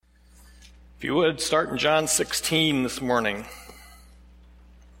If you would, start in John 16 this morning.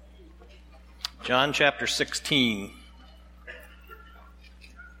 John chapter 16.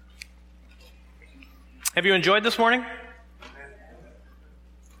 Have you enjoyed this morning?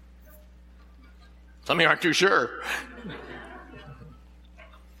 Some of you aren't too sure.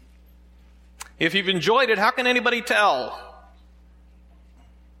 If you've enjoyed it, how can anybody tell?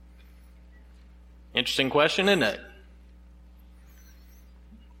 Interesting question, isn't it?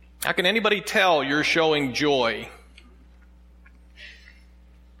 How can anybody tell you're showing joy?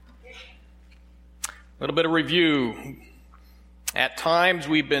 A little bit of review. At times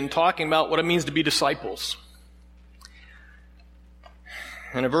we've been talking about what it means to be disciples.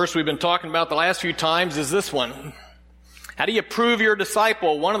 And a verse we've been talking about the last few times is this one. How do you prove you're a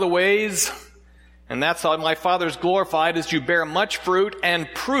disciple? One of the ways, and that's how my Father's glorified, is you bear much fruit and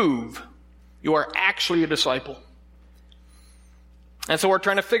prove you are actually a disciple. And so we're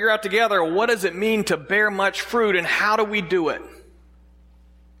trying to figure out together, what does it mean to bear much fruit and how do we do it?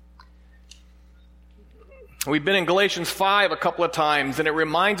 We've been in Galatians 5 a couple of times, and it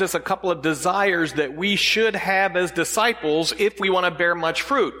reminds us a couple of desires that we should have as disciples if we want to bear much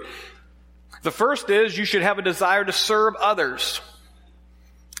fruit. The first is you should have a desire to serve others.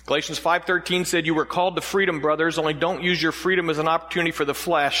 Galatians 5:13 said, "You were called to freedom, brothers, only don't use your freedom as an opportunity for the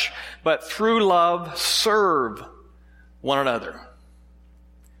flesh, but through love serve one another."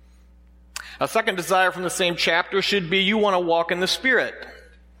 A second desire from the same chapter should be you want to walk in the Spirit.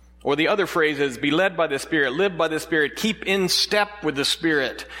 Or the other phrase is be led by the Spirit, live by the Spirit, keep in step with the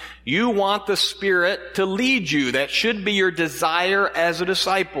Spirit. You want the Spirit to lead you. That should be your desire as a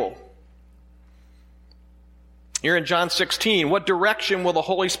disciple. Here in John 16, what direction will the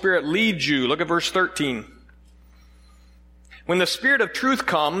Holy Spirit lead you? Look at verse 13. When the Spirit of truth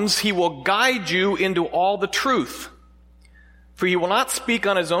comes, He will guide you into all the truth. For He will not speak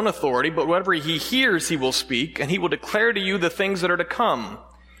on His own authority, but whatever He hears He will speak, and He will declare to you the things that are to come.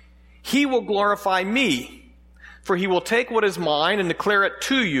 He will glorify me, for He will take what is mine and declare it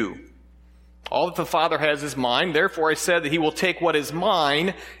to you. All that the Father has is mine. Therefore I said that He will take what is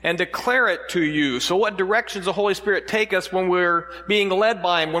mine and declare it to you. So what directions the Holy Spirit take us when we're being led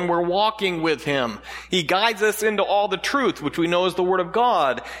by Him, when we're walking with Him? He guides us into all the truth, which we know is the Word of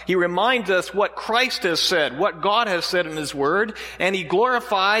God. He reminds us what Christ has said, what God has said in His Word, and He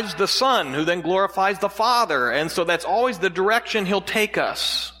glorifies the Son, who then glorifies the Father. And so that's always the direction He'll take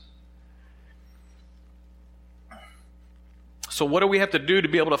us. So what do we have to do to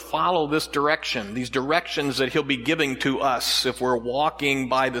be able to follow this direction, these directions that He'll be giving to us if we're walking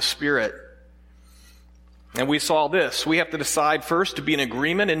by the Spirit? And we saw this. We have to decide first to be in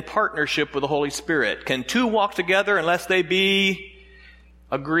agreement, in partnership with the Holy Spirit. Can two walk together unless they be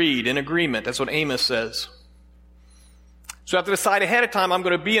agreed, in agreement? That's what Amos says. So I have to decide ahead of time I'm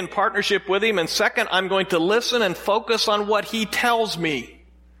going to be in partnership with Him. And second, I'm going to listen and focus on what He tells me.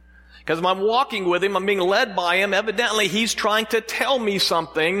 Because if I'm walking with Him, I'm being led by Him, evidently He's trying to tell me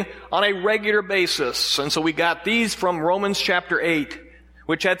something on a regular basis. And so we got these from Romans chapter 8,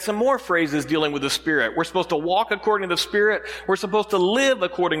 which had some more phrases dealing with the Spirit. We're supposed to walk according to the Spirit. We're supposed to live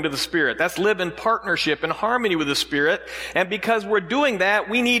according to the Spirit. That's live in partnership, in harmony with the Spirit. And because we're doing that,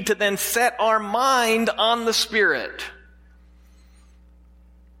 we need to then set our mind on the Spirit.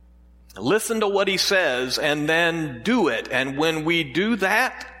 Listen to what He says and then do it. And when we do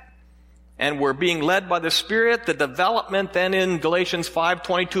that, and we're being led by the Spirit, the development then in Galatians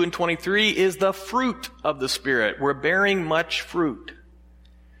 5:22 and 23 is the fruit of the Spirit. We're bearing much fruit.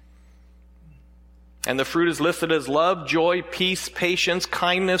 And the fruit is listed as love, joy, peace, patience,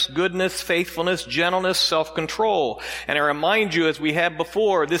 kindness, goodness, faithfulness, gentleness, self-control. And I remind you, as we had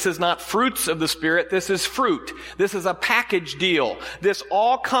before, this is not fruits of the Spirit, this is fruit. This is a package deal. This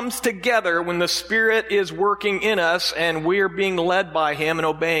all comes together when the Spirit is working in us and we're being led by Him and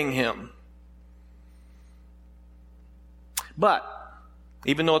obeying Him. But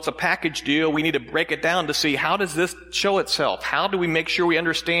even though it's a package deal, we need to break it down to see how does this show itself? How do we make sure we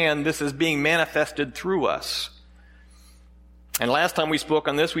understand this is being manifested through us? And last time we spoke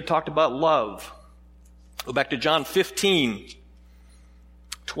on this, we talked about love. Go back to John 15,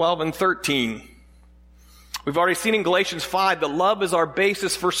 12 and 13. We've already seen in Galatians 5 that love is our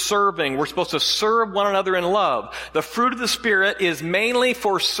basis for serving. We're supposed to serve one another in love. The fruit of the Spirit is mainly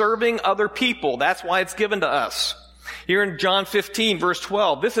for serving other people. That's why it's given to us. Here in John 15, verse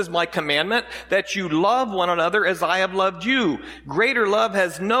 12, this is my commandment, that you love one another as I have loved you. Greater love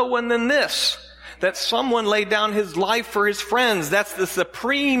has no one than this, that someone lay down his life for his friends. That's the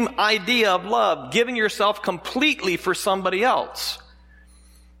supreme idea of love, giving yourself completely for somebody else.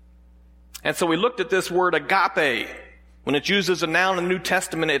 And so we looked at this word agape. When it's used as a noun in the New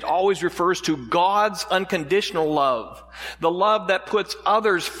Testament, it always refers to God's unconditional love. The love that puts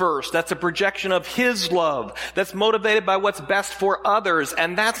others first. That's a projection of His love. That's motivated by what's best for others.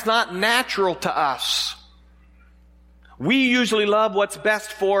 And that's not natural to us. We usually love what's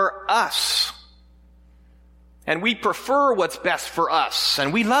best for us. And we prefer what's best for us.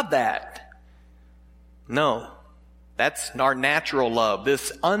 And we love that. No. That's our natural love.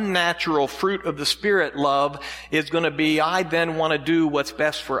 This unnatural fruit of the Spirit love is going to be, I then want to do what's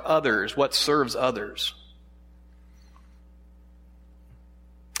best for others, what serves others.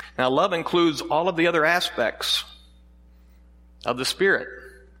 Now, love includes all of the other aspects of the Spirit.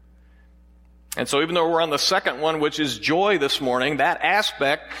 And so even though we're on the second one, which is joy this morning, that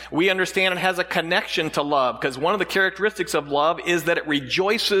aspect, we understand it has a connection to love, because one of the characteristics of love is that it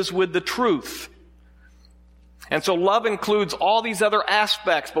rejoices with the truth. And so love includes all these other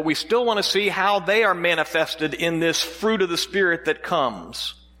aspects, but we still want to see how they are manifested in this fruit of the Spirit that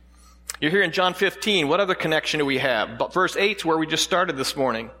comes. You're here in John 15. What other connection do we have? But verse 8 is where we just started this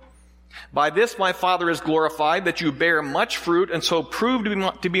morning. By this my Father is glorified, that you bear much fruit, and so prove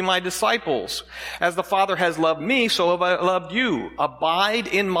to be my disciples. As the Father has loved me, so have I loved you. Abide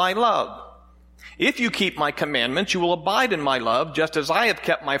in my love. If you keep my commandments, you will abide in my love, just as I have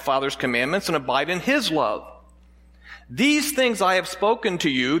kept my Father's commandments and abide in His love. These things I have spoken to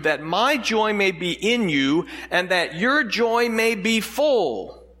you, that my joy may be in you, and that your joy may be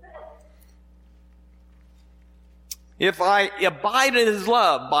full. If I abide in His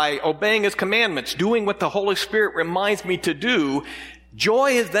love by obeying His commandments, doing what the Holy Spirit reminds me to do,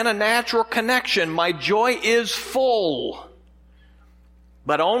 joy is then a natural connection. My joy is full.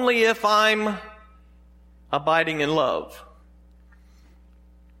 But only if I'm abiding in love.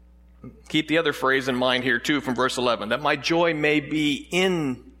 Keep the other phrase in mind here too from verse 11, that my joy may be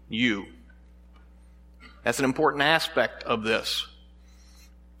in you. That's an important aspect of this.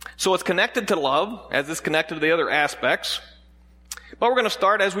 So it's connected to love, as it's connected to the other aspects. But we're going to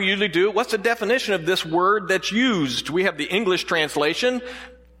start, as we usually do, what's the definition of this word that's used? We have the English translation.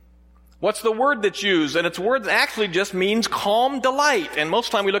 What's the word that's used? And it's a word that actually just means calm delight. And most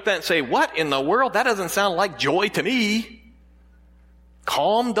of the time we look at it and say, what in the world? That doesn't sound like joy to me.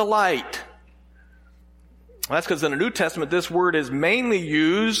 Calm delight. Well, that's because in the New Testament, this word is mainly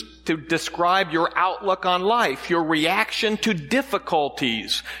used to describe your outlook on life, your reaction to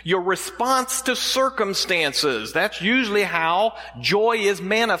difficulties, your response to circumstances. That's usually how joy is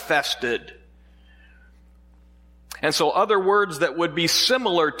manifested. And so other words that would be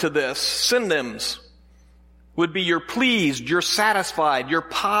similar to this, synonyms, would be you're pleased, you're satisfied, you're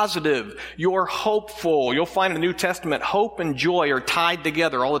positive, you're hopeful. You'll find in the New Testament, hope and joy are tied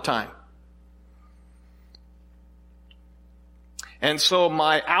together all the time. And so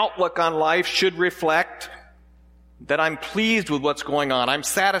my outlook on life should reflect that I'm pleased with what's going on. I'm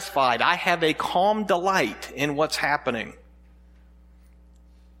satisfied. I have a calm delight in what's happening.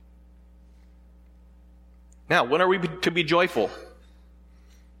 Now, when are we to be joyful?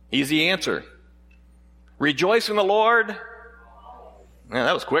 Easy answer. Rejoice in the Lord. Man,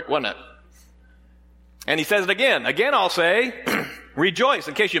 that was quick, wasn't it? And he says it again. Again, I'll say, rejoice,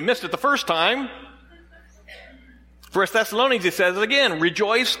 in case you missed it the first time. 1 Thessalonians, he says it again.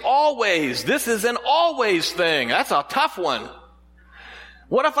 Rejoice always. This is an always thing. That's a tough one.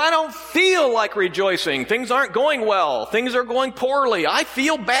 What if I don't feel like rejoicing? Things aren't going well. Things are going poorly. I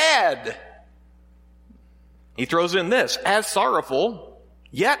feel bad. He throws in this, as sorrowful,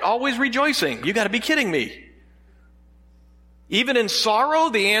 yet always rejoicing. You got to be kidding me. Even in sorrow,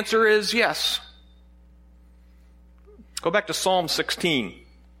 the answer is yes. Go back to Psalm 16.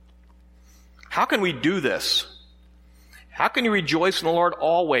 How can we do this? How can you rejoice in the Lord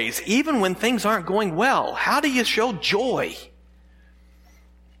always, even when things aren't going well? How do you show joy?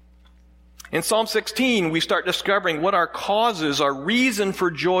 In Psalm 16, we start discovering what our causes, our reason for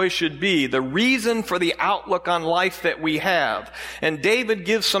joy should be, the reason for the outlook on life that we have. And David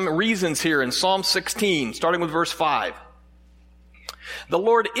gives some reasons here in Psalm 16, starting with verse 5. The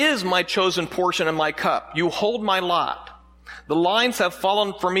Lord is my chosen portion and my cup. You hold my lot. The lines have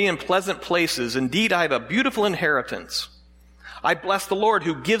fallen for me in pleasant places. Indeed, I have a beautiful inheritance. I bless the Lord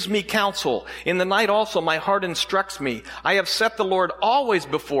who gives me counsel. In the night also my heart instructs me. I have set the Lord always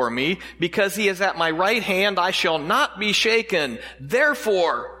before me. Because he is at my right hand, I shall not be shaken.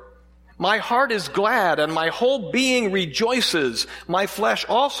 Therefore, my heart is glad and my whole being rejoices. My flesh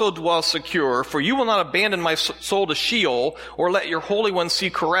also dwells secure, for you will not abandon my soul to Sheol or let your Holy One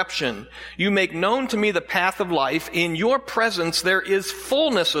see corruption. You make known to me the path of life. In your presence there is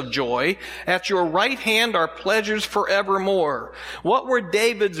fullness of joy. At your right hand are pleasures forevermore. What were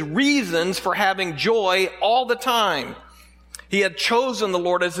David's reasons for having joy all the time? He had chosen the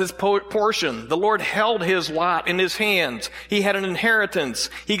Lord as his portion. The Lord held his lot in his hands. He had an inheritance.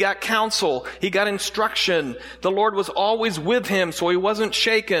 He got counsel. He got instruction. The Lord was always with him, so he wasn't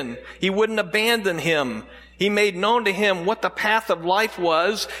shaken. He wouldn't abandon him. He made known to him what the path of life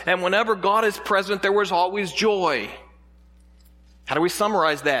was, and whenever God is present, there was always joy. How do we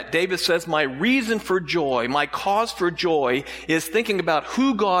summarize that? David says, my reason for joy, my cause for joy, is thinking about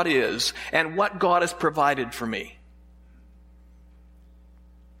who God is and what God has provided for me.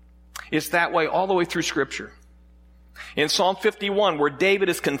 It's that way all the way through Scripture. In Psalm 51, where David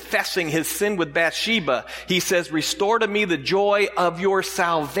is confessing his sin with Bathsheba, he says, restore to me the joy of your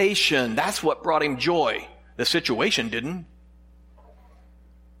salvation. That's what brought him joy. The situation didn't.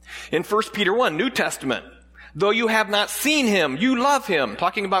 In 1 Peter 1, New Testament, though you have not seen him, you love him,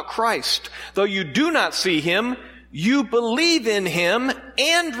 talking about Christ. Though you do not see him, you believe in him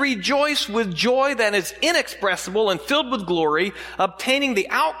and rejoice with joy that is inexpressible and filled with glory, obtaining the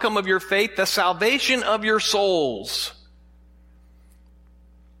outcome of your faith, the salvation of your souls.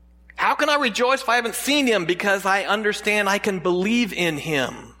 How can I rejoice if I haven't seen him? Because I understand I can believe in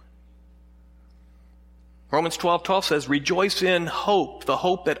him. Romans 12:12 says, rejoice in hope, the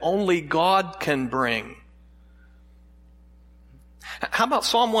hope that only God can bring. How about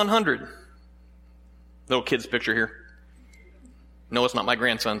Psalm 100? Little kid's picture here. No, it's not my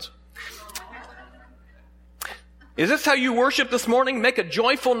grandson's. Is this how you worship this morning? Make a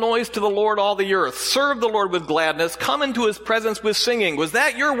joyful noise to the Lord, all the earth. Serve the Lord with gladness. Come into his presence with singing. Was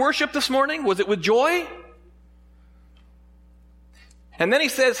that your worship this morning? Was it with joy? And then he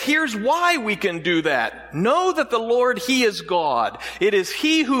says, here's why we can do that. Know that the Lord, he is God. It is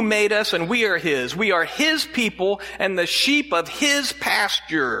he who made us and we are his. We are his people and the sheep of his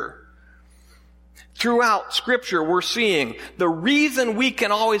pasture. Throughout Scripture, we're seeing the reason we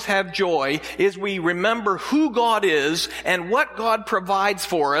can always have joy is we remember who God is and what God provides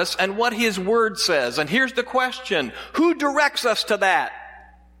for us and what his word says. And here's the question. Who directs us to that?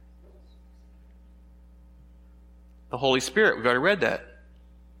 The Holy Spirit. We've already read that.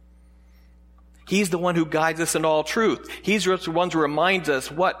 He's the one who guides us in all truth. He's the one who reminds us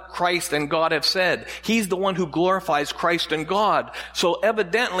what Christ and God have said. He's the one who glorifies Christ and God. So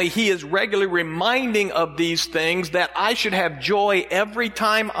evidently, he is regularly reminding of these things that I should have joy every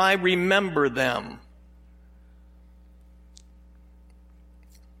time I remember them.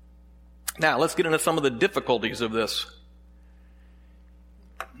 Now, let's get into some of the difficulties of this.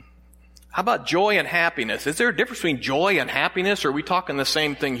 How about joy and happiness? Is there a difference between joy and happiness, or are we talking the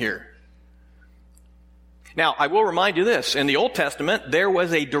same thing here? Now, I will remind you this. In the Old Testament, there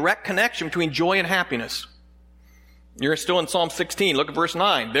was a direct connection between joy and happiness. You're still in Psalm 16. Look at verse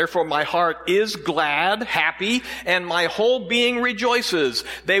 9. Therefore my heart is glad, happy, and my whole being rejoices.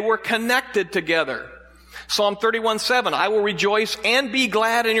 They were connected together. Psalm 31:7, I will rejoice and be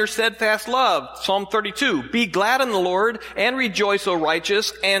glad in your steadfast love. Psalm 32, be glad in the Lord and rejoice, O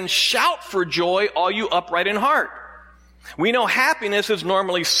righteous, and shout for joy, all you upright in heart. We know happiness is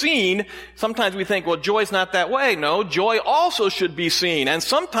normally seen. Sometimes we think, well, joy's not that way. No, joy also should be seen. And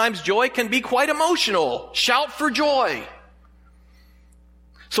sometimes joy can be quite emotional. Shout for joy.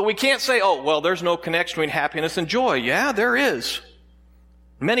 So we can't say, oh, well, there's no connection between happiness and joy. Yeah, there is.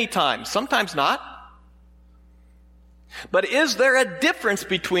 Many times. Sometimes not. But is there a difference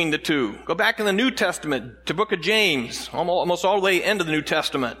between the two? Go back in the New Testament to book of James, almost all the way into the New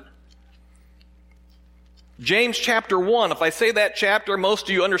Testament. James chapter 1, if I say that chapter, most of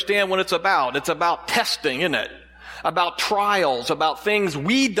you understand what it's about. It's about testing, isn't it? About trials, about things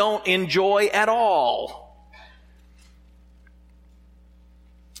we don't enjoy at all.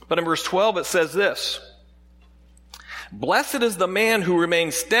 But in verse 12 it says this, blessed is the man who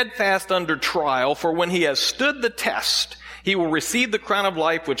remains steadfast under trial, for when he has stood the test, he will receive the crown of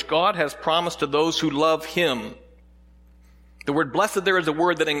life which God has promised to those who love him. The word blessed there is a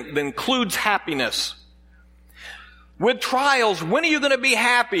word that includes happiness. With trials, when are you going to be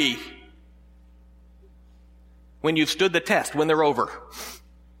happy? When you've stood the test, when they're over.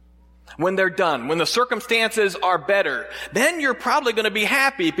 When they're done, when the circumstances are better. Then you're probably going to be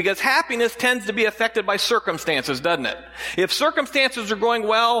happy, because happiness tends to be affected by circumstances, doesn't it? If circumstances are going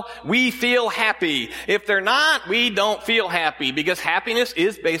well, we feel happy. If they're not, we don't feel happy, because happiness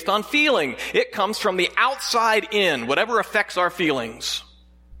is based on feeling. It comes from the outside in, whatever affects our feelings.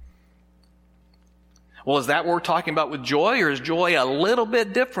 Well, is that what we're talking about with joy, or is joy a little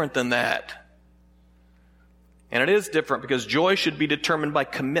bit different than that? And it is different, because joy should be determined by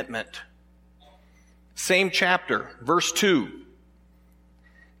commitment. Same chapter, verse 2.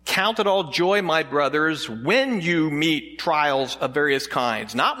 Count it all joy, my brothers, when you meet trials of various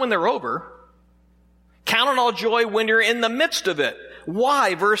kinds. Not when they're over. Count on all joy when you're in the midst of it.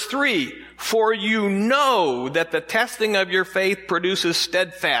 Why? Verse 3, for you know that the testing of your faith produces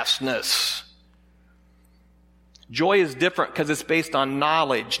steadfastness. Joy is different because it's based on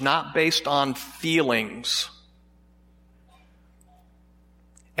knowledge, not based on feelings.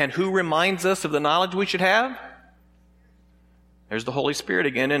 And who reminds us of the knowledge we should have? There's the Holy Spirit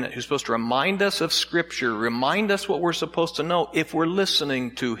again, isn't it? Who's supposed to remind us of Scripture, remind us what we're supposed to know if we're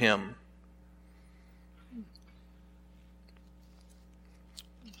listening to Him.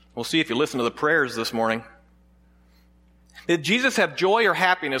 We'll see if you listen to the prayers this morning. Did Jesus have joy or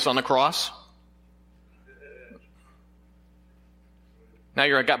happiness on the cross? Now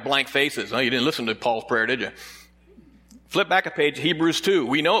you've got blank faces. Oh, you didn't listen to Paul's prayer, did you? Flip back a page to Hebrews 2.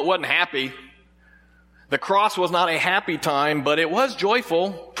 We know it wasn't happy. The cross was not a happy time, but it was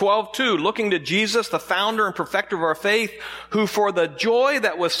joyful. 12:2, looking to Jesus, the founder and perfecter of our faith, who for the joy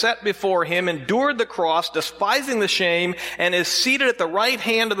that was set before him endured the cross, despising the shame, and is seated at the right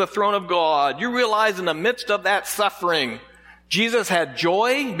hand of the throne of God. You realize in the midst of that suffering, Jesus had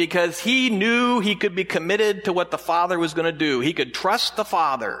joy because he knew he could be committed to what the Father was going to do. He could trust the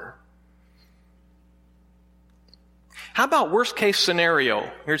Father. How about worst case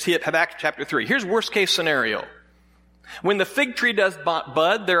scenario? Here's Habakkuk chapter 3. Here's worst case scenario. When the fig tree does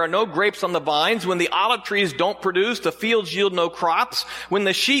bud, there are no grapes on the vines. When the olive trees don't produce, the fields yield no crops. When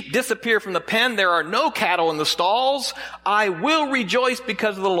the sheep disappear from the pen, there are no cattle in the stalls. I will rejoice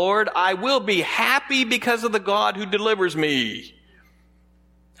because of the Lord. I will be happy because of the God who delivers me.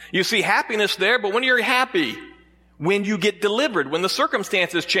 You see happiness there, but when you're happy? When you get delivered, when the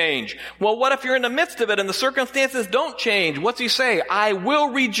circumstances change. Well, what if you're in the midst of it and the circumstances don't change? What's he say? I will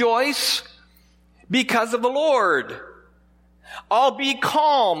rejoice because of the Lord. I'll be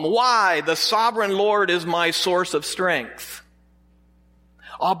calm. Why? The sovereign Lord is my source of strength.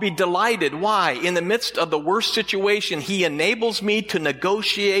 I'll be delighted. Why? In the midst of the worst situation, he enables me to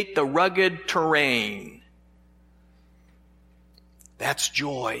negotiate the rugged terrain. That's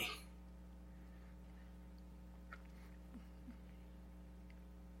joy.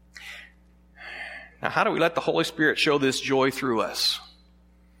 Now, how do we let the Holy Spirit show this joy through us?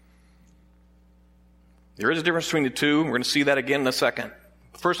 There is a difference between the two. We're going to see that again in a second.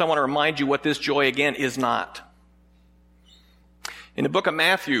 First, I want to remind you what this joy, again, is not. In the book of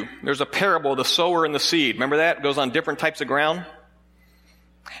Matthew, there's a parable of the sower and the seed. Remember that? It goes on different types of ground.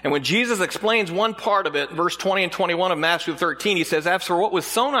 And when Jesus explains one part of it, verse 20 and 21 of Matthew 13, he says, as for what was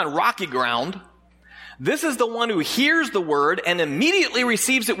sown on rocky ground, this is the one who hears the word and immediately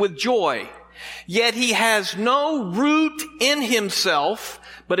receives it with joy. Yet he has no root in himself,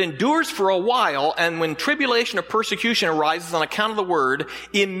 but endures for a while, and when tribulation or persecution arises on account of the word,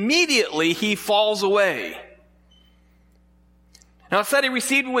 immediately he falls away. Now it said he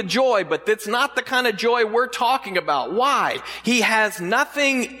received it with joy, but that's not the kind of joy we're talking about. Why? He has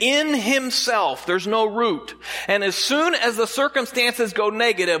nothing in himself. There's no root. And as soon as the circumstances go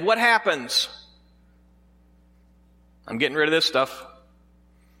negative, what happens? I'm getting rid of this stuff.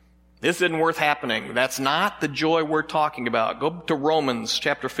 This isn't worth happening. That's not the joy we're talking about. Go to Romans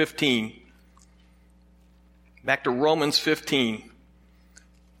chapter 15. Back to Romans 15.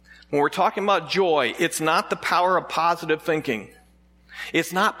 When we're talking about joy, it's not the power of positive thinking.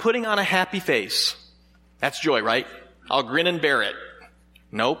 It's not putting on a happy face. That's joy, right? I'll grin and bear it.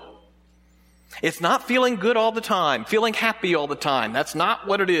 Nope. It's not feeling good all the time, feeling happy all the time. That's not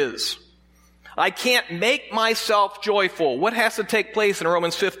what it is. I can't make myself joyful. What has to take place in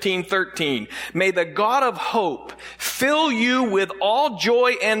Romans 15:13? May the God of hope fill you with all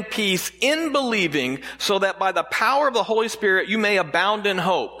joy and peace in believing, so that by the power of the Holy Spirit you may abound in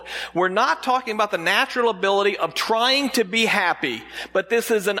hope. We're not talking about the natural ability of trying to be happy, but this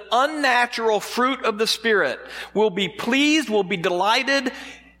is an unnatural fruit of the Spirit. We'll be pleased, we'll be delighted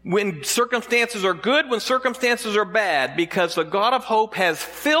when circumstances are good, when circumstances are bad, because the God of hope has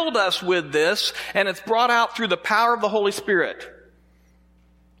filled us with this, and it's brought out through the power of the Holy Spirit.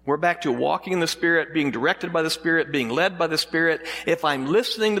 We're back to walking in the Spirit, being directed by the Spirit, being led by the Spirit. If I'm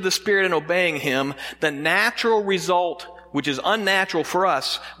listening to the Spirit and obeying Him, the natural result, which is unnatural for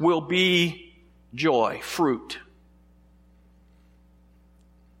us, will be joy, fruit.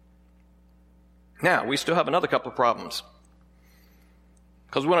 Now, we still have another couple of problems,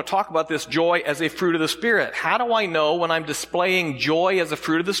 because we want to talk about this joy as a fruit of the Spirit. How do I know when I'm displaying joy as a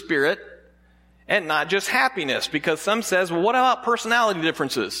fruit of the Spirit and not just happiness? Because some says, well, what about personality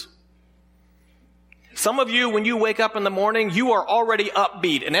differences? Some of you, when you wake up in the morning, you are already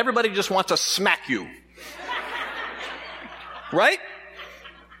upbeat and everybody just wants to smack you. Right?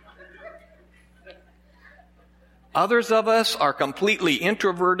 Others of us are completely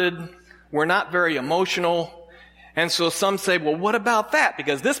introverted, We're not very emotional. And so some say, well, what about that?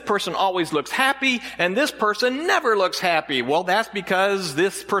 Because this person always looks happy and this person never looks happy. Well, that's because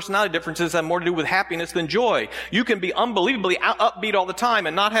this personality differences have more to do with happiness than joy. You can be unbelievably upbeat all the time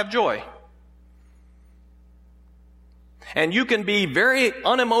and not have joy. And you can be very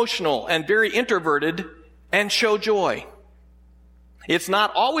unemotional and very introverted and show joy. It's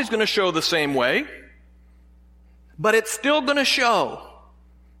not always going to show the same way, but it's still going to show.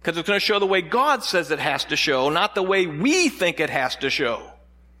 Because it's going to show the way God says it has to show, not the way we think it has to show.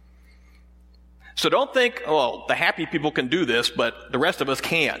 So don't think, oh, the happy people can do this, but the rest of us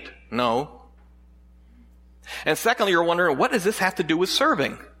can't. No. And secondly, you're wondering, what does this have to do with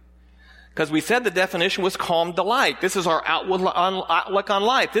serving? Because we said the definition was calm delight. This is our outlook on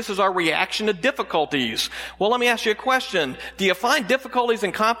life. This is our reaction to difficulties. Well, let me ask you a question. Do you find difficulties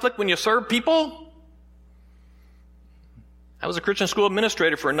and conflict when you serve people? I was a Christian school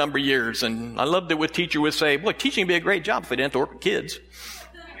administrator for a number of years, and I loved it when a teacher would say, boy, teaching would be a great job if I didn't have to work with kids.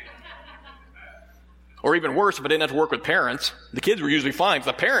 Or even worse, if I didn't have to work with parents. The kids were usually fine. It's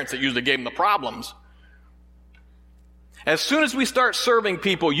the parents that usually gave them the problems. As soon as we start serving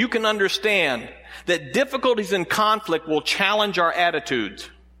people, you can understand that difficulties and conflict will challenge our attitudes.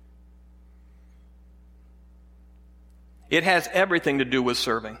 It has everything to do with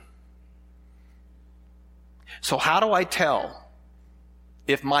serving. So how do I tell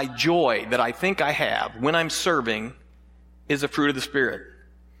if my joy that I think I have when I'm serving is a fruit of the Spirit?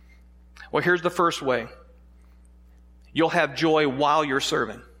 Well, here's the first way. You'll have joy while you're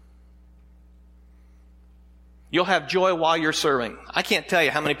serving. You'll have joy while you're serving. I can't tell you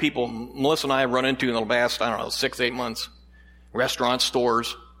how many people Melissa and I have run into in the last, 6-8 months. Restaurants,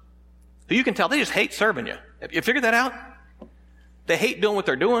 stores. Who you can tell they just hate serving you. Have you figured that out? They hate doing what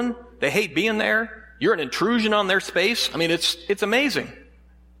they're doing. They hate being there. You're an intrusion on their space. I mean, it's amazing.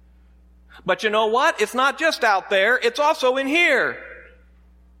 But you know what? It's not just out there. It's also in here.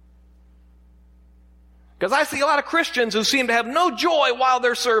 Because I see a lot of Christians who seem to have no joy while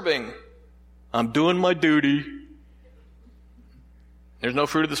they're serving. I'm doing my duty. There's no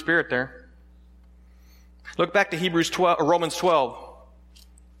fruit of the Spirit there. Look back to Romans 12.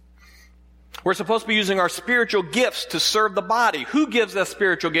 We're supposed to be using our spiritual gifts to serve the body. Who gives us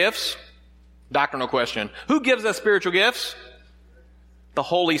spiritual gifts? Doctrinal question. Who gives us spiritual gifts? The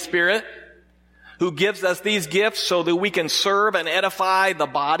Holy Spirit. Who gives us these gifts so that we can serve and edify the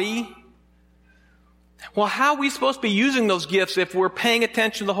body? Well, how are we supposed to be using those gifts if we're paying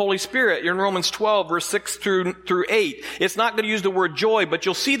attention to the Holy Spirit? You're in Romans 12, verse 6 through 8. It's not going to use the word joy, but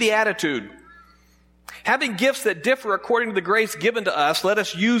you'll see the attitude. Having gifts that differ according to the grace given to us, let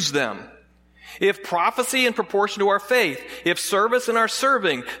us use them. If prophecy in proportion to our faith, if service in our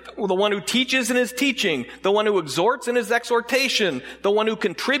serving, the one who teaches in his teaching, the one who exhorts in his exhortation, the one who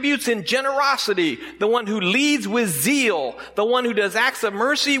contributes in generosity, the one who leads with zeal, the one who does acts of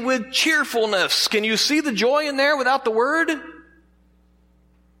mercy with cheerfulness. Can you see the joy in there without the word?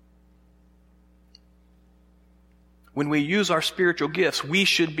 When we use our spiritual gifts, we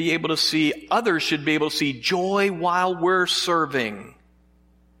should be able to see, others should be able to see joy while we're serving.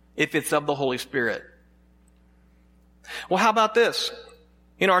 If it's of the Holy Spirit. Well, how about this?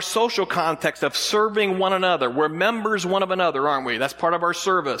 In our social context of serving one another, we're members one of another, aren't we? That's part of our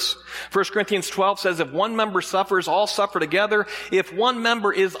service. 1 Corinthians 12 says, if one member suffers, all suffer together. If one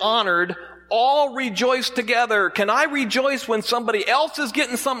member is honored, all rejoice together. Can I rejoice when somebody else is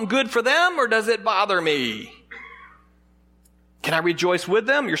getting something good for them, or does it bother me? Can I rejoice with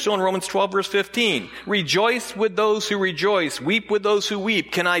them? You're still in Romans 12, verse 15. Rejoice with those who rejoice. Weep with those who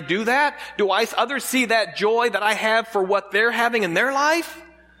weep. Can I do that? Do others see that joy that I have for what they're having in their life?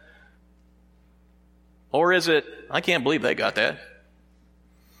 Or is it, I can't believe they got that.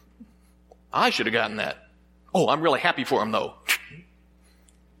 I should have gotten that. Oh, I'm really happy for them, though.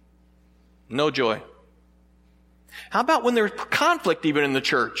 No joy. How about when there's conflict even in the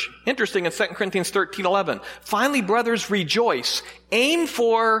church? Interesting in 2 Corinthians 13:11. Finally, brothers, rejoice. Aim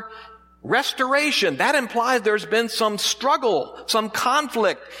for restoration. That implies there's been some struggle, some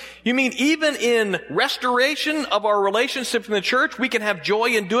conflict. You mean even in restoration of our relationship in the church, we can have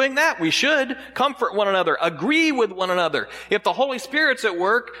joy in doing that? We should. Comfort one another. Agree with one another. If the Holy Spirit's at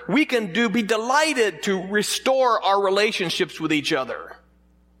work, we can be delighted to restore our relationships with each other.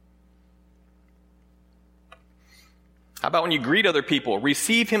 How about when you greet other people?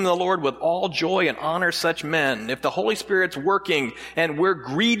 Receive him in the Lord with all joy and honor such men. If the Holy Spirit's working and we're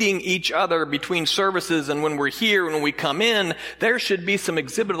greeting each other between services and when we're here and when we come in, there should be some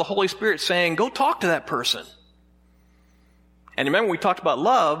exhibit of the Holy Spirit saying, go talk to that person. And remember we talked about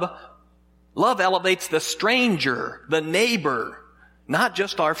love. Love elevates the stranger, the neighbor. not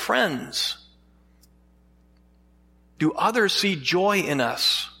just our friends? Do others see joy in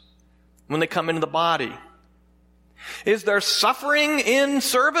us when they come into the body? Is there suffering in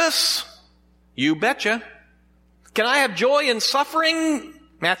service? You betcha. Can I have joy in suffering?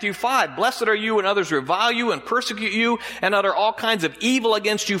 Matthew 5, blessed are you when others revile you and persecute you and utter all kinds of evil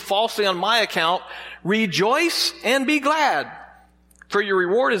against you falsely on my account. Rejoice and be glad, for your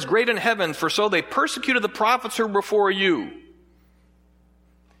reward is great in heaven, for so they persecuted the prophets who were before you.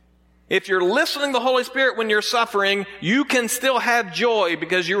 If you're listening to the Holy Spirit when you're suffering, you can still have joy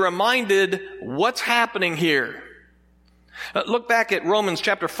because you're reminded what's happening here. Look back at Romans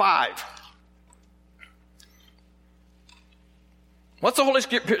chapter 5. What's the Holy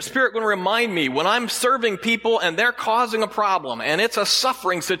Spirit going to remind me when I'm serving people and they're causing a problem and it's a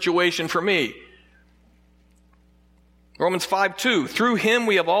suffering situation for me? Romans 5:2, through him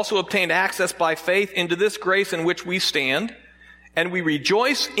we have also obtained access by faith into this grace in which we stand, and we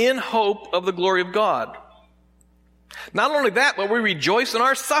rejoice in hope of the glory of God. Not only that, but we rejoice in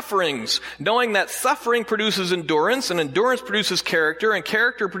our sufferings, knowing that suffering produces endurance, and endurance produces character, and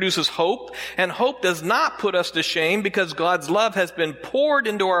character produces hope, and hope does not put us to shame because God's love has been poured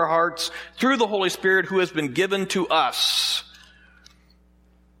into our hearts through the Holy Spirit who has been given to us.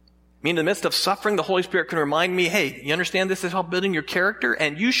 I mean, in the midst of suffering, the Holy Spirit can remind me, hey, you understand this is help building your character,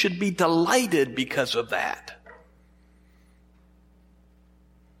 and you should be delighted because of that.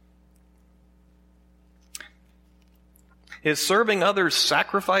 Is serving others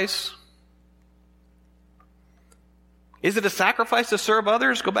sacrifice? Is it a sacrifice to serve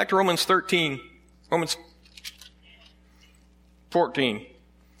others? Go back to Romans 13. Romans 14.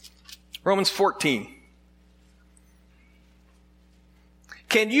 Romans 14.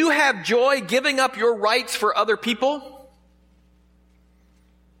 Can you have joy giving up your rights for other people?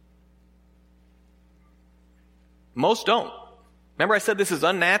 Most don't. Remember I said this is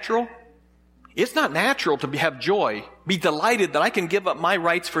unnatural? It's not natural to have joy, be delighted that I can give up my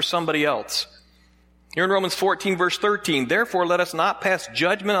rights for somebody else. Here in Romans 14, verse 13, therefore let us not pass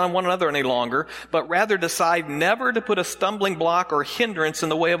judgment on one another any longer, but rather decide never to put a stumbling block or hindrance in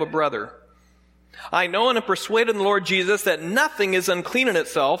the way of a brother. I know and am persuaded in the Lord Jesus that nothing is unclean in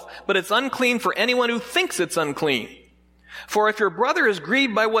itself, but it's unclean for anyone who thinks it's unclean. For if your brother is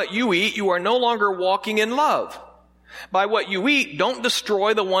grieved by what you eat, you are no longer walking in love. By what you eat, don't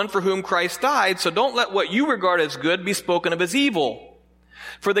destroy the one for whom Christ died, so don't let what you regard as good be spoken of as evil.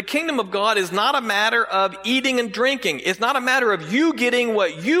 For the kingdom of God is not a matter of eating and drinking. It's not a matter of you getting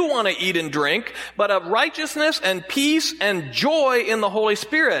what you want to eat and drink, but of righteousness and peace and joy in the Holy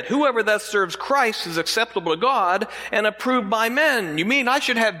Spirit. Whoever thus serves Christ is acceptable to God and approved by men. You mean I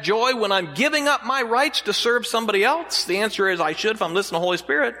should have joy when I'm giving up my rights to serve somebody else? The answer is I should if I'm listening to the Holy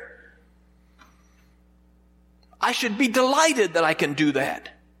Spirit. I should be delighted that I can do that.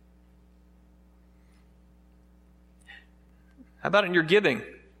 How about in your giving?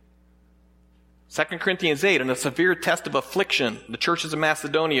 2 Corinthians 8, in a severe test of affliction, the churches of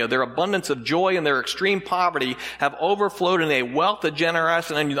Macedonia, their abundance of joy and their extreme poverty have overflowed in a wealth of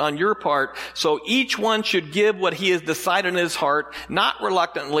generosity on your part, so each one should give what he has decided in his heart, not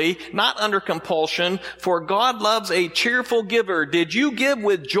reluctantly, not under compulsion, for God loves a cheerful giver. Did you give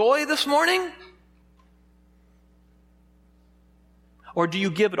with joy this morning? Or do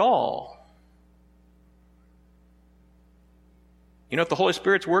you give it all? You know, if the Holy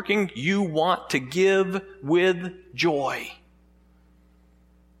Spirit's working, you want to give with joy.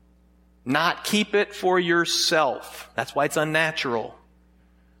 Not keep it for yourself. That's why it's unnatural.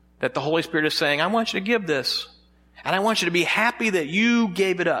 That the Holy Spirit is saying, I want you to give this. And I want you to be happy that you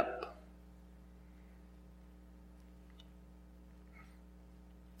gave it up.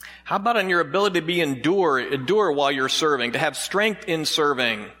 How about in your ability to be endure while you're serving, to have strength in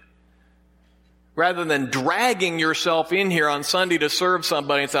serving? Rather than dragging yourself in here on Sunday to serve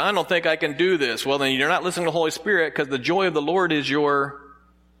somebody and say, I don't think I can do this. Well, then you're not listening to the Holy Spirit because the joy of the Lord is your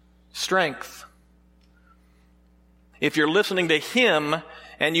strength. If you're listening to Him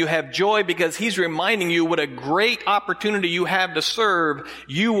and you have joy because He's reminding you what a great opportunity you have to serve,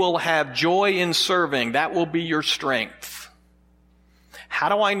 you will have joy in serving. That will be your strength. How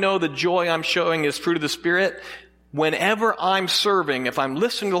do I know the joy I'm showing is fruit of the Spirit? Whenever I'm serving, if I'm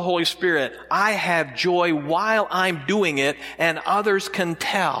listening to the Holy Spirit, I have joy while I'm doing it, and others can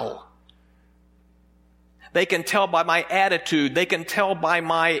tell. They can tell by my attitude. They can tell by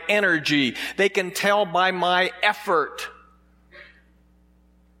my energy. They can tell by my effort.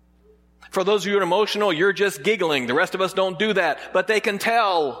 For those of you who are emotional, you're just giggling. The rest of us don't do that, but they can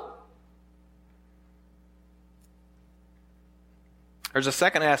tell. There's a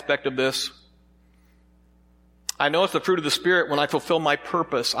second aspect of this. I know it's the fruit of the Spirit when I fulfill my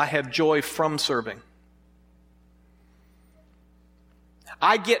purpose. I have joy from serving.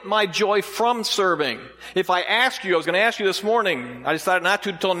 I get my joy from serving. If I ask you, I was going to ask you this morning, I decided not to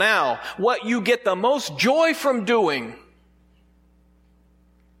until now, what you get the most joy from doing.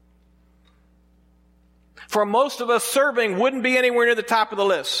 For most of us, serving wouldn't be anywhere near the top of the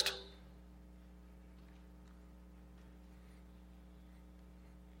list.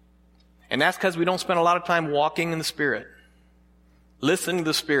 And that's because we don't spend a lot of time walking in the Spirit, listening to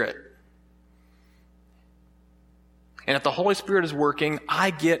the Spirit. And if the Holy Spirit is working,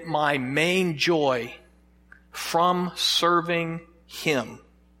 I get my main joy from serving Him.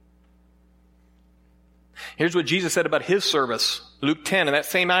 Here's what Jesus said about His service. Luke 10, in that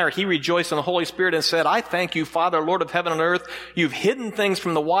same hour, He rejoiced in the Holy Spirit and said, I thank you, Father, Lord of heaven and earth. You've hidden things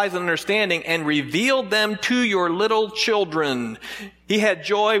from the wise and understanding and revealed them to your little children. He had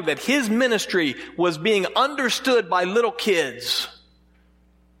joy that His ministry was being understood by little kids.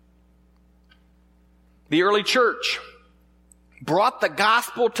 The early church brought the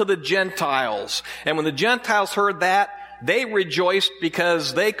gospel to the Gentiles. And when the Gentiles heard that, they rejoiced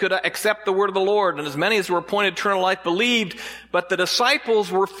because they could accept the word of the Lord. And as many as were appointed eternal life believed. But the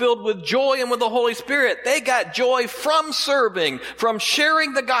disciples were filled with joy and with the Holy Spirit. They got joy from serving, from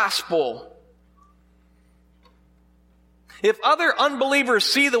sharing the gospel. If other unbelievers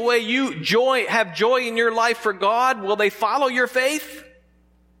see the way you have joy in your life for God, will they follow your faith?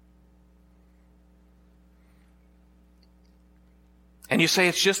 And you say,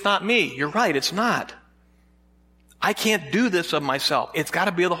 it's just not me. You're right, it's not. I can't do this of myself. It's got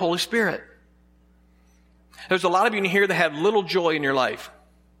to be of the Holy Spirit. There's a lot of you in here that have little joy in your life.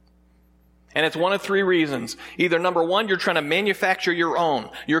 And it's one of three reasons. Either number one, you're trying to manufacture your own.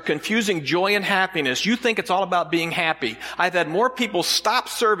 You're confusing joy and happiness. You think it's all about being happy. I've had more people stop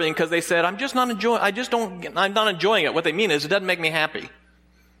serving because they said, I'm not enjoying it. What they mean is it doesn't make me happy.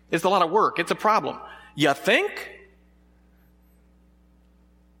 It's a lot of work. It's a problem. You think?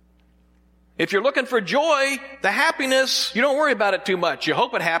 If you're looking for joy, the happiness, you don't worry about it too much. You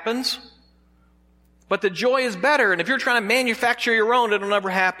hope it happens. But the joy is better. And if you're trying to manufacture your own, it'll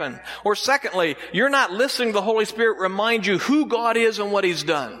never happen. Or secondly, you're not listening to the Holy Spirit remind you who God is and what He's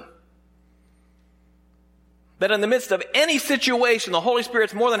done. That in the midst of any situation, the Holy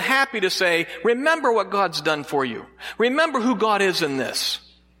Spirit's more than happy to say, remember what God's done for you. Remember who God is in this.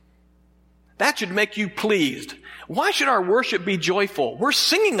 That should make you pleased. Why should our worship be joyful? We're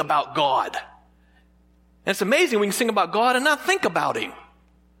singing about God. And it's amazing we can sing about God and not think about Him.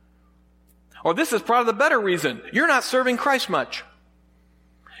 Or this is probably the better reason. You're not serving Christ much.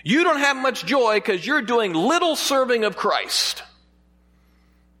 You don't have much joy because you're doing little serving of Christ.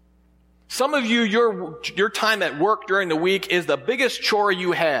 Some of you, your time at work during the week is the biggest chore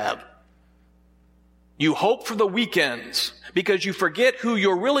you have. You hope for the weekends because you forget who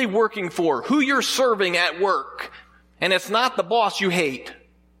you're really working for, who you're serving at work. And it's not the boss you hate.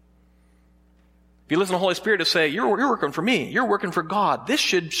 If you listen to the Holy Spirit to say, you're working for me, you're working for God. You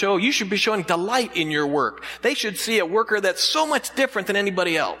should be showing delight in your work. They should see a worker that's so much different than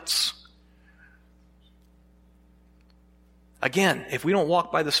anybody else. Again, if we don't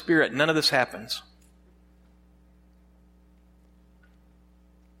walk by the Spirit, none of this happens.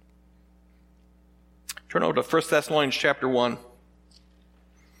 Turn over to 1 Thessalonians chapter 1.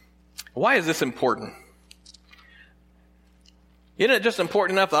 Why is this important? Isn't it just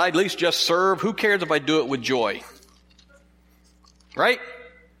important enough that I at least just serve? Who cares if I do it with joy? Right?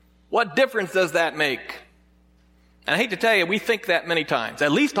 What difference does that make? And I hate to tell you, we think that many times.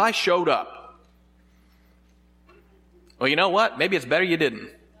 At least I showed up. Well, you know what? Maybe it's better you didn't.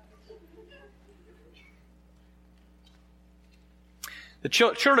 The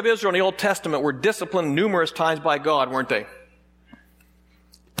children of Israel in the Old Testament were disciplined numerous times by God, weren't they?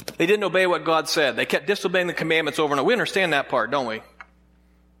 They didn't obey what God said. They kept disobeying the commandments over and over. We understand that part, don't we?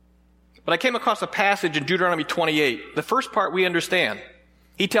 But I came across a passage in Deuteronomy 28. The first part we understand.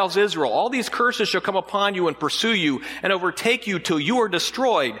 He tells Israel, all these curses shall come upon you and pursue you and overtake you till you are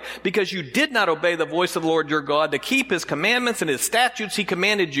destroyed, because you did not obey the voice of the Lord your God to keep His commandments and His statutes He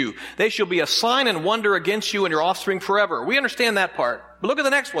commanded you. They shall be a sign and wonder against you and your offspring forever. We understand that part. But look at the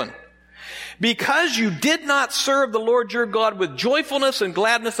next one. Because you did not serve the Lord your God with joyfulness and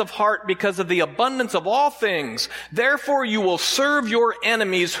gladness of heart because of the abundance of all things, therefore you will serve your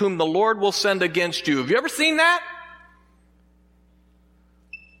enemies whom the Lord will send against you. Have you ever seen that?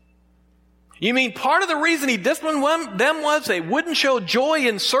 You mean part of the reason He disciplined them was they wouldn't show joy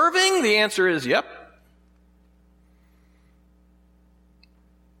in serving? The answer is yep.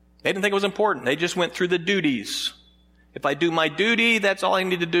 They didn't think it was important. They just went through the duties. If I do my duty, that's all I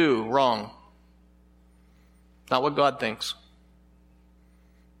need to do. Wrong. not what God thinks.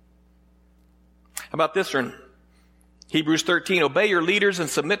 How about this one? Hebrews 13, obey your leaders and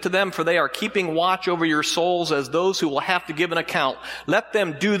submit to them, for they are keeping watch over your souls as those who will have to give an account. Let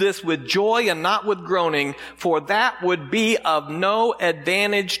them do this with joy and not with groaning, for that would be of no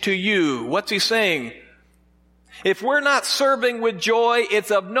advantage to you. What's he saying? If we're not serving with joy,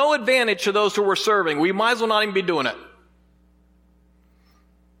 it's of no advantage to those who we're serving. We might as well not even be doing it.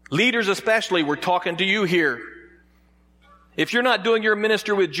 Leaders especially, we're talking to you here. If you're not doing your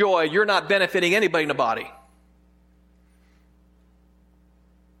ministry with joy, you're not benefiting anybody in the body.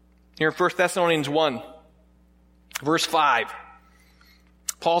 Here in 1 Thessalonians 1, verse 5,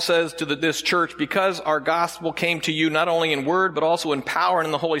 Paul says to this church, because our gospel came to you not only in word, but also in power and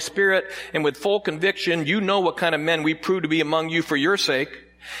in the Holy Spirit, and with full conviction, you know what kind of men we proved to be among you for your sake.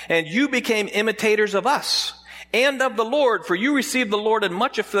 And you became imitators of us and of the Lord, for you received the Lord in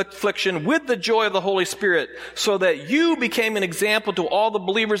much affliction with the joy of the Holy Spirit, so that you became an example to all the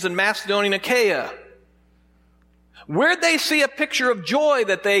believers in Macedonia and Achaia. Where'd they see a picture of joy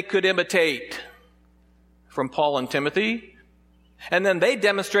that they could imitate? From Paul and Timothy. And then they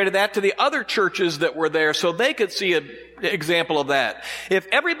demonstrated that to the other churches that were there so they could see an example of that. If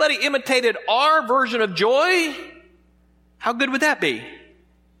everybody imitated our version of joy, how good would that be?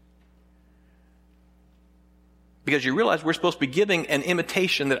 Because you realize we're supposed to be giving an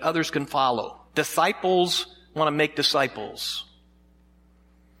imitation that others can follow. Disciples want to make disciples.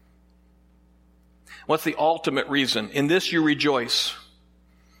 What's the ultimate reason? In this you rejoice,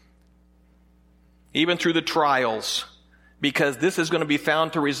 even through the trials, because this is going to be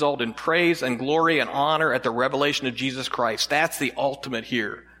found to result in praise and glory and honor at the revelation of Jesus Christ. That's the ultimate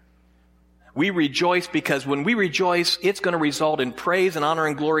here. We rejoice because when we rejoice, it's going to result in praise and honor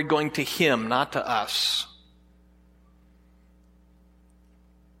and glory going to Him, not to us.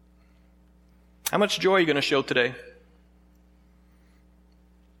 How much joy are you going to show today?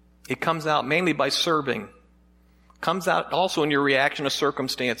 It comes out mainly by serving. Comes out also in your reaction to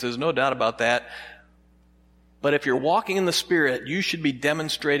circumstances, no doubt about that. But if you're walking in the Spirit, you should be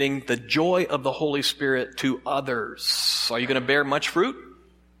demonstrating the joy of the Holy Spirit to others. Are you going to bear much fruit?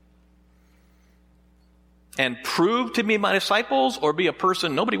 And prove to be my disciples, or be a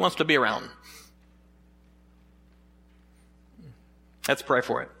person nobody wants to be around? Let's pray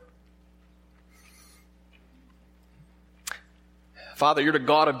for it. Father, you're the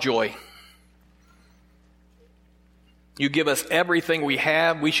God of joy. You give us everything we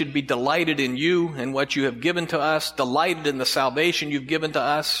have. We should be delighted in you and what you have given to us, delighted in the salvation you've given to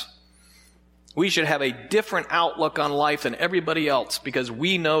us. We should have a different outlook on life than everybody else because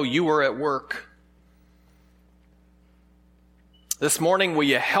we know you are at work. This morning, will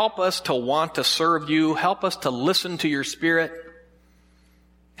you help us to want to serve you? Help us to listen to your Spirit.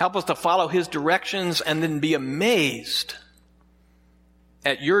 Help us to follow His directions and then be amazed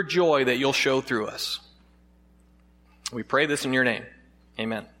at your joy that you'll show through us. We pray this in your name.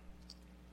 Amen.